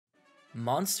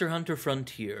Monster Hunter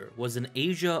Frontier was an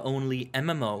Asia-only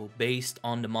MMO based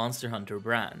on the Monster Hunter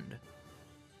brand.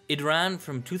 It ran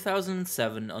from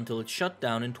 2007 until it shut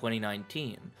down in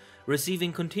 2019,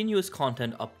 receiving continuous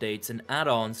content updates and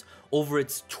add-ons over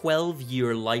its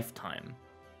 12-year lifetime.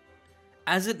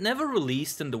 As it never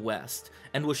released in the West,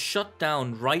 and was shut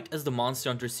down right as the Monster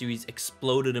Hunter series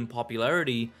exploded in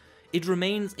popularity, it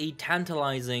remains a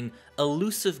tantalizing,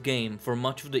 elusive game for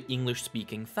much of the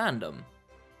English-speaking fandom.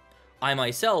 I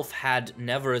myself had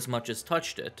never as much as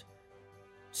touched it.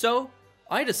 So,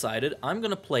 I decided I'm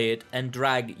gonna play it and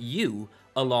drag you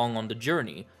along on the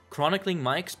journey, chronicling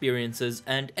my experiences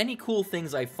and any cool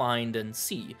things I find and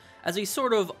see as a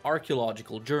sort of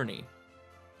archaeological journey.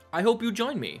 I hope you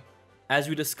join me as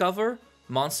we discover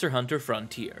Monster Hunter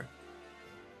Frontier.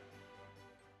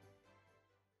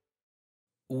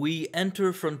 We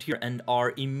enter Frontier and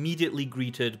are immediately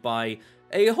greeted by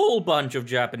a whole bunch of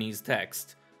Japanese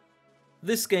text.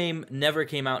 This game never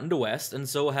came out in the West, and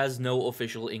so has no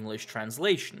official English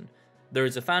translation. There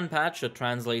is a fan patch that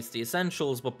translates the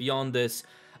essentials, but beyond this,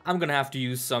 I'm gonna have to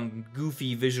use some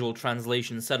goofy visual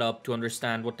translation setup to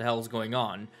understand what the hell's going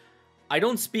on. I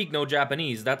don't speak no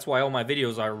Japanese, that's why all my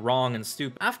videos are wrong and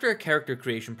stupid. After a character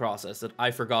creation process that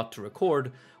I forgot to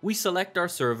record, we select our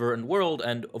server and world,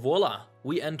 and voila,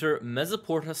 we enter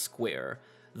Mesoporta Square,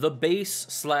 the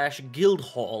base/guild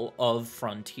hall of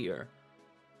Frontier.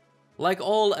 Like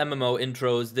all MMO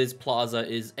intros, this plaza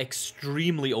is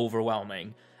extremely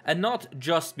overwhelming, and not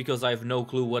just because I have no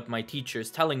clue what my teacher is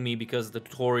telling me because the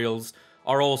tutorials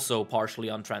are also partially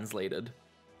untranslated.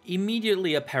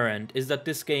 Immediately apparent is that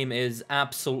this game is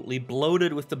absolutely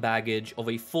bloated with the baggage of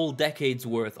a full decade's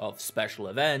worth of special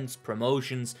events,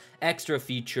 promotions, extra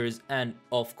features, and,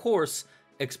 of course,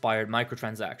 expired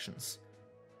microtransactions.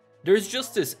 There's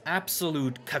just this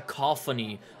absolute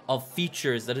cacophony of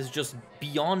features that is just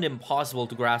beyond impossible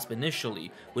to grasp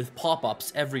initially, with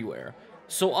pop-ups everywhere,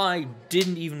 so I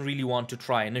didn't even really want to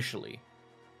try initially.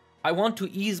 I want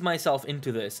to ease myself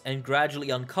into this and gradually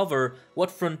uncover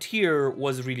what Frontier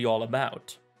was really all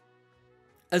about.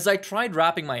 As I tried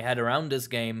wrapping my head around this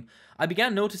game, I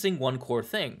began noticing one core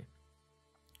thing.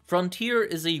 Frontier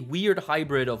is a weird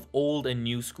hybrid of old and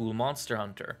new school Monster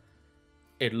Hunter.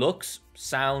 It looks,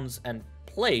 sounds, and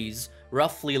plays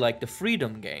roughly like the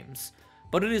Freedom games,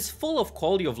 but it is full of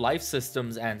quality of life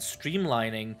systems and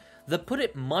streamlining that put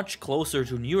it much closer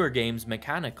to newer games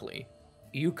mechanically.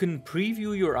 You can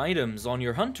preview your items on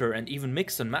your hunter and even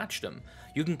mix and match them.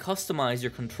 You can customize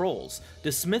your controls.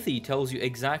 The smithy tells you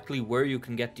exactly where you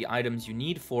can get the items you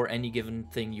need for any given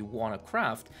thing you want to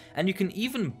craft, and you can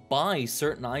even buy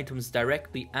certain items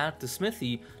directly at the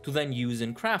smithy to then use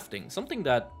in crafting, something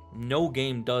that no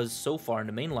game does so far in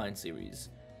the mainline series.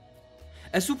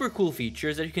 A super cool feature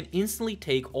is that you can instantly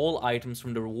take all items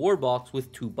from the reward box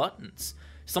with 2 buttons,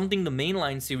 something the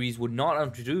mainline series would not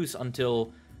introduce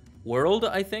until World,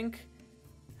 I think?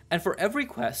 And for every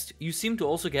quest, you seem to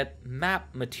also get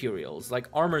map materials, like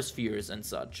armor spheres and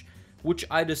such, which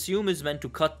I'd assume is meant to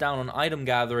cut down on item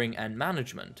gathering and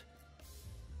management.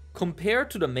 Compared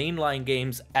to the mainline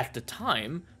games at the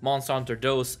time, Monster Hunter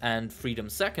DOS and Freedom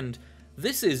 2nd,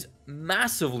 this is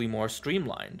massively more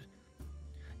streamlined.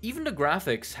 Even the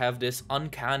graphics have this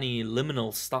uncanny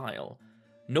liminal style,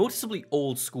 noticeably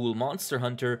old school Monster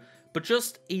Hunter, but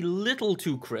just a little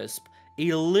too crisp,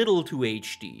 a little too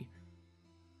HD.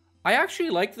 I actually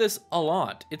like this a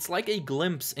lot. It's like a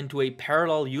glimpse into a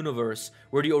parallel universe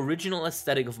where the original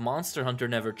aesthetic of Monster Hunter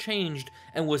never changed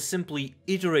and was simply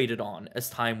iterated on as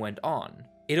time went on.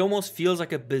 It almost feels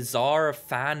like a bizarre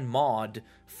fan mod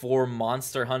for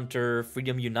Monster Hunter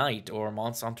Freedom Unite or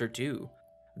Monster Hunter 2.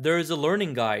 There is a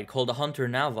learning guide called the Hunter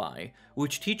Navi,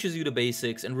 which teaches you the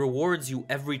basics and rewards you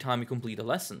every time you complete a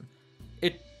lesson.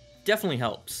 It definitely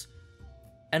helps.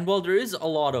 And while there is a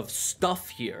lot of stuff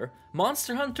here,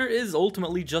 Monster Hunter is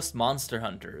ultimately just Monster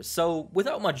Hunter, so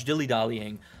without much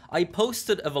dilly-dallying, I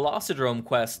posted a Velocidrome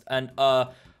quest, and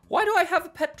why do I have a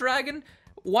pet dragon?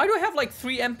 Why do I have like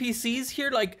 3 NPCs here?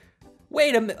 Like,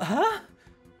 wait a minute, huh?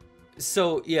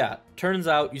 So yeah, turns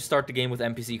out you start the game with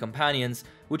NPC companions,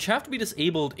 which have to be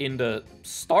disabled in the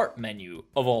start menu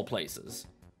of all places.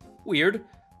 Weird,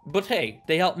 but hey,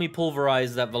 they helped me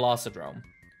pulverize that Velocidrome.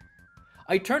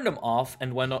 I turned them off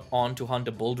and went on to hunt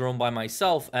a bulldrome by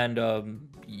myself, and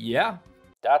yeah,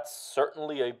 that's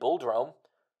certainly a bulldrome.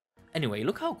 Anyway,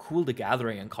 look how cool the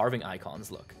gathering and carving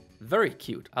icons look. Very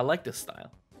cute, I like this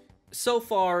style. So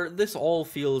far, this all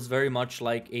feels very much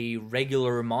like a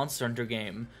regular Monster Hunter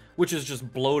game, which is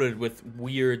just bloated with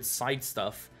weird side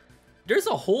stuff. There's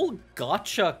a whole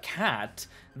gacha cat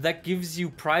that gives you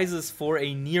prizes for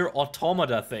a near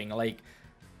automata thing, like,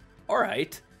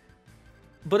 alright.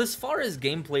 But as far as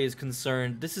gameplay is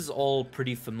concerned, this is all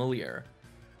pretty familiar.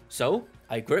 So,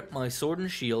 I gripped my sword and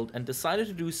shield and decided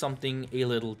to do something a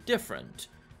little different.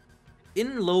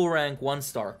 In low rank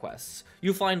 1-star quests,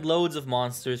 you find loads of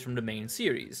monsters from the main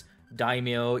series,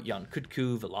 Daimyo,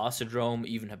 Yankutku, Velocidrome,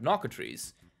 even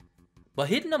Hypnocrates. But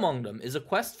hidden among them is a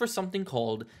quest for something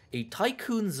called a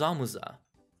Tycoon Zamuza.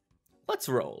 Let's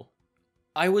roll.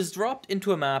 I was dropped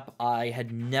into a map I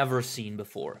had never seen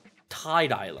before,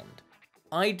 Tide Island.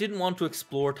 I didn't want to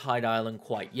explore Tide Island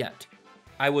quite yet.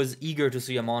 I was eager to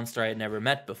see a monster I had never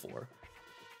met before.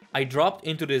 I dropped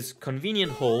into this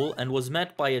convenient hole and was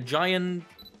met by a giant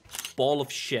ball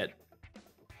of shit.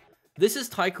 This is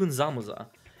Tycoon Zamuza,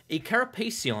 a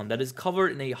carapacion that is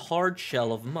covered in a hard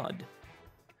shell of mud.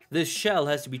 This shell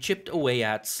has to be chipped away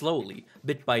at slowly,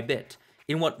 bit by bit,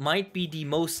 in what might be the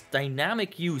most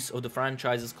dynamic use of the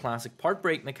franchise's classic part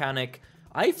break mechanic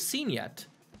I've seen yet.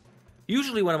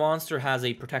 Usually when a monster has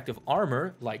a protective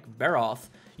armor, like Baroth,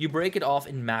 you break it off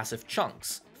in massive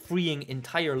chunks, freeing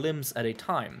entire limbs at a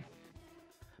time.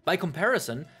 By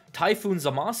comparison, Typhoon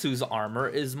Zamasu's armor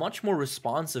is much more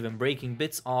responsive in breaking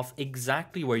bits off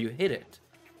exactly where you hit it.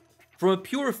 From a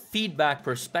pure feedback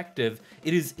perspective,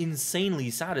 it is insanely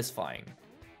satisfying.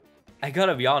 I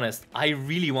gotta be honest, I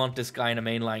really want this guy in a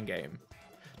mainline game.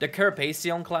 The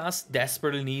Carapacion class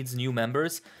desperately needs new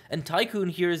members, and Tycoon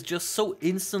here is just so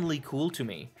instantly cool to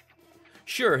me.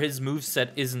 Sure, his moveset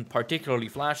isn't particularly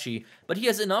flashy, but he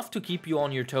has enough to keep you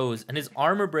on your toes, and his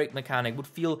armor break mechanic would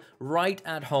feel right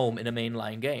at home in a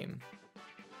mainline game.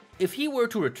 If he were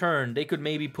to return, they could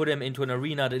maybe put him into an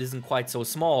arena that isn't quite so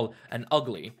small and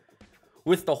ugly.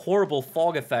 With the horrible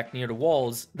fog effect near the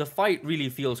walls, the fight really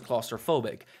feels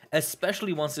claustrophobic,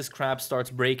 especially once this crab starts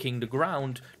breaking the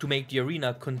ground to make the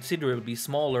arena considerably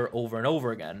smaller over and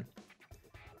over again.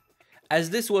 As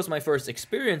this was my first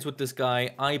experience with this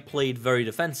guy, I played very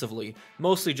defensively,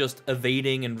 mostly just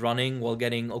evading and running while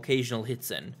getting occasional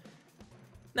hits in.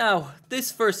 Now,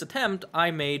 this first attempt I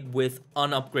made with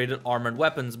unupgraded armored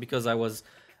weapons because I was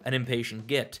an impatient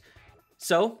git.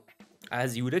 So,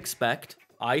 as you would expect,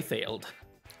 I failed.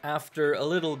 After a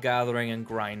little gathering and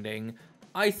grinding,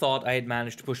 I thought I had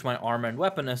managed to push my armor and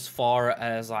weapon as far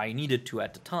as I needed to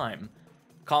at the time.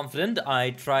 Confident,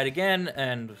 I tried again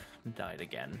and died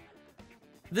again.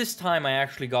 This time I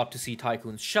actually got to see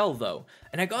Tycoon's shell though,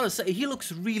 and I gotta say, he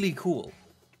looks really cool.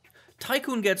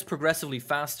 Tycoon gets progressively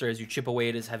faster as you chip away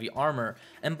at his heavy armor,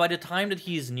 and by the time that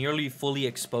he is nearly fully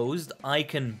exposed, I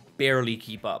can barely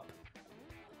keep up.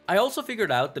 I also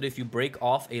figured out that if you break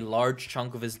off a large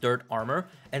chunk of his dirt armor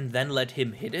and then let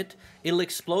him hit it, it'll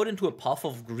explode into a puff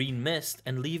of green mist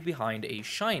and leave behind a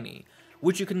shiny,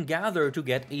 which you can gather to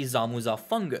get a Zamuza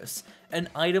fungus, an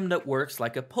item that works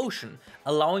like a potion,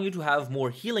 allowing you to have more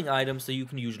healing items than you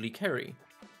can usually carry.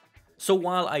 So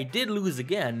while I did lose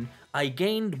again, I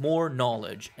gained more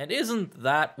knowledge, and isn't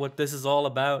that what this is all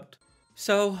about?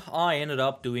 So I ended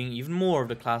up doing even more of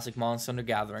the classic Monster Hunter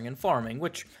gathering and farming,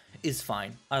 which is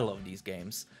fine, I love these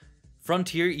games.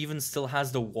 Frontier even still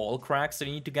has the wall cracks that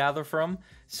you need to gather from,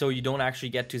 so you don't actually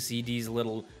get to see these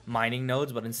little mining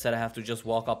nodes, but instead have to just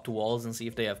walk up to walls and see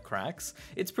if they have cracks.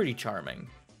 It's pretty charming.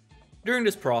 During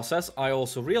this process, I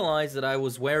also realized that I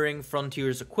was wearing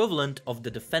Frontier's equivalent of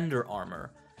the Defender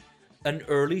armor. An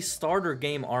early starter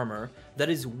game armor that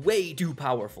is way too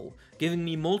powerful, giving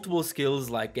me multiple skills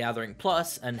like Gathering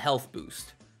Plus and Health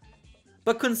Boost.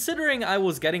 But considering I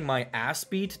was getting my ass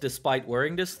beat despite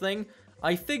wearing this thing,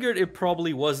 I figured it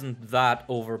probably wasn't that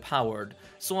overpowered,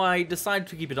 so I decided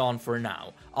to keep it on for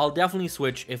now. I'll definitely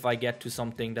switch if I get to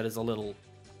something that is a little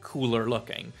cooler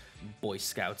looking. Boy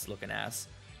Scouts looking ass.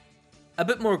 A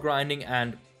bit more grinding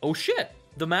and, oh shit,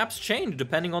 the maps change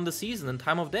depending on the season and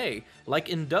time of day, like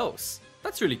in DOS.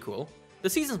 That's really cool. The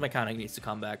seasons mechanic needs to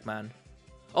come back, man.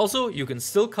 Also, you can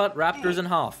still cut raptors in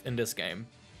half in this game.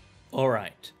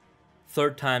 Alright,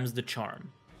 third time's the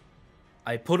charm.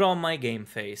 I put on my game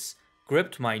face,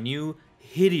 gripped my new,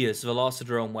 hideous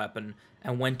Velocidrome weapon,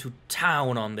 and went to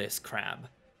town on this crab.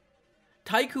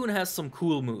 Tycoon has some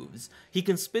cool moves. He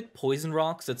can spit poison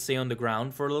rocks that stay on the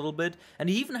ground for a little bit, and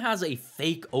he even has a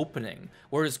fake opening,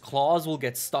 where his claws will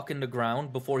get stuck in the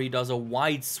ground before he does a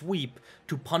wide sweep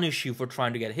to punish you for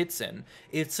trying to get hits in.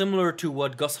 It's similar to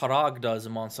what Gus Harag does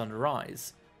in Monster Hunter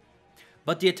Rise.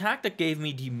 But the attack that gave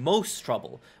me the most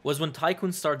trouble was when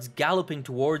Tycoon starts galloping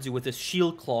towards you with his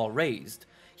shield claw raised.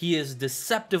 He is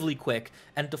deceptively quick,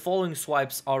 and the following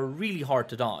swipes are really hard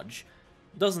to dodge.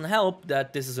 Doesn't help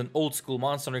that this is an old school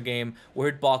Monster Hunter game where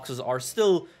hitboxes are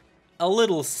still a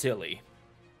little silly.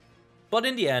 But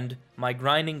in the end, my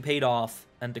grinding paid off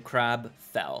and the crab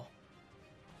fell.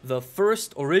 The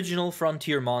first original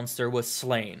Frontier monster was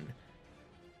slain.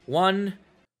 One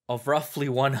of roughly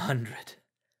 100.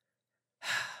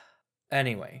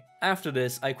 Anyway, after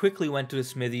this, I quickly went to the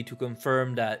smithy to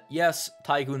confirm that yes,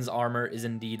 Tycoon's armor is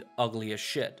indeed ugly as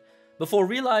shit, before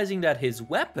realizing that his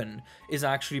weapon is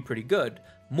actually pretty good,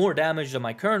 more damage than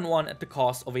my current one at the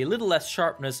cost of a little less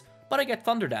sharpness, but I get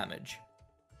thunder damage.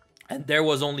 And there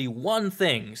was only one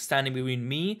thing standing between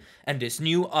me and this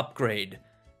new upgrade.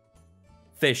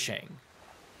 Fishing.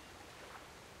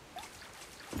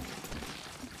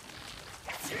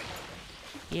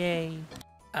 Yay.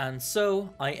 And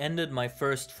so, I ended my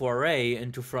first foray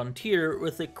into Frontier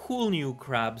with a cool new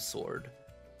crab sword.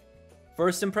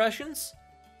 First impressions?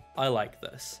 I like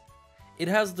this. It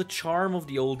has the charm of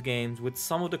the old games with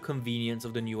some of the convenience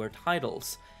of the newer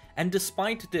titles, and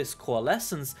despite this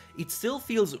coalescence, it still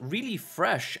feels really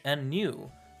fresh and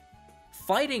new.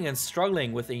 Fighting and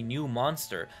struggling with a new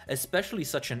monster, especially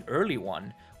such an early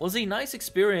one, was a nice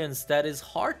experience that is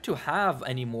hard to have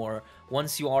anymore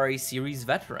once you are a series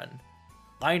veteran.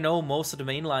 I know most of the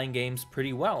mainline games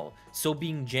pretty well, so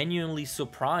being genuinely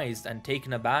surprised and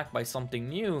taken aback by something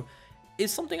new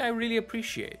is something I really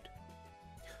appreciate.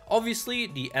 Obviously,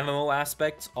 the MMO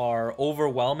aspects are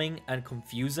overwhelming and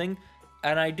confusing,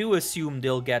 and I do assume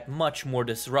they'll get much more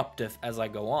disruptive as I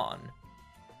go on.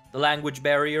 The language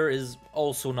barrier is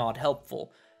also not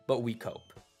helpful, but we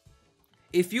cope.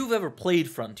 If you've ever played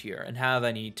Frontier and have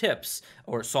any tips,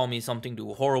 or saw me something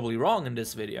do horribly wrong in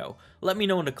this video, let me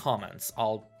know in the comments,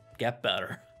 I'll get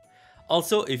better.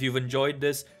 Also, if you've enjoyed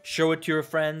this, show it to your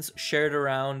friends, share it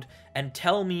around, and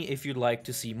tell me if you'd like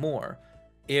to see more.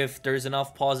 If there's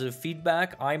enough positive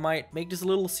feedback, I might make this a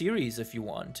little series if you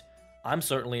want. I'm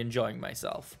certainly enjoying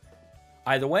myself.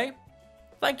 Either way,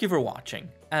 thank you for watching,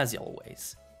 as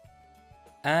always.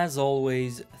 As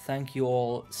always, thank you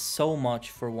all so much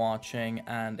for watching,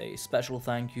 and a special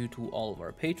thank you to all of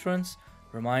our patrons.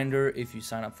 Reminder, if you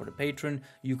sign up for the Patreon,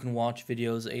 you can watch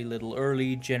videos a little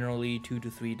early, generally 2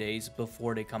 to 3 days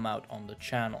before they come out on the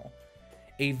channel.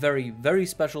 A very, very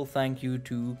special thank you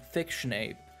to Fiction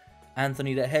Ape,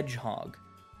 Anthony the Hedgehog,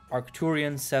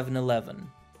 Arcturian711,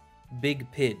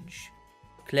 Big Pidge,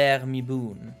 Claire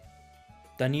Miboon,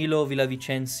 Danilo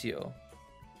Villavicencio,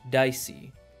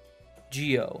 Dicey,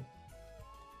 Geo,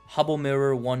 Hubble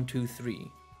Mirror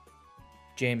 123,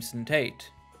 Jameson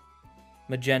Tate,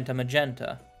 Magenta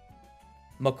Magenta,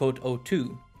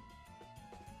 Makot02,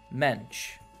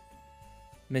 Mensch,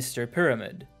 Mr.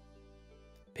 Pyramid,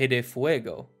 Pede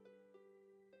Fuego,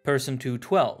 Person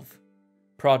 212,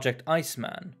 Project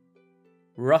Iceman,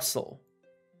 Russell,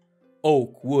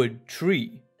 Oak Wood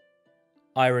Tree,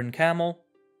 Iron Camel,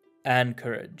 and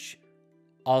Courage.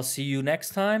 I'll see you next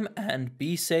time, and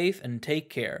be safe and take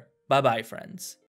care. Bye bye, friends.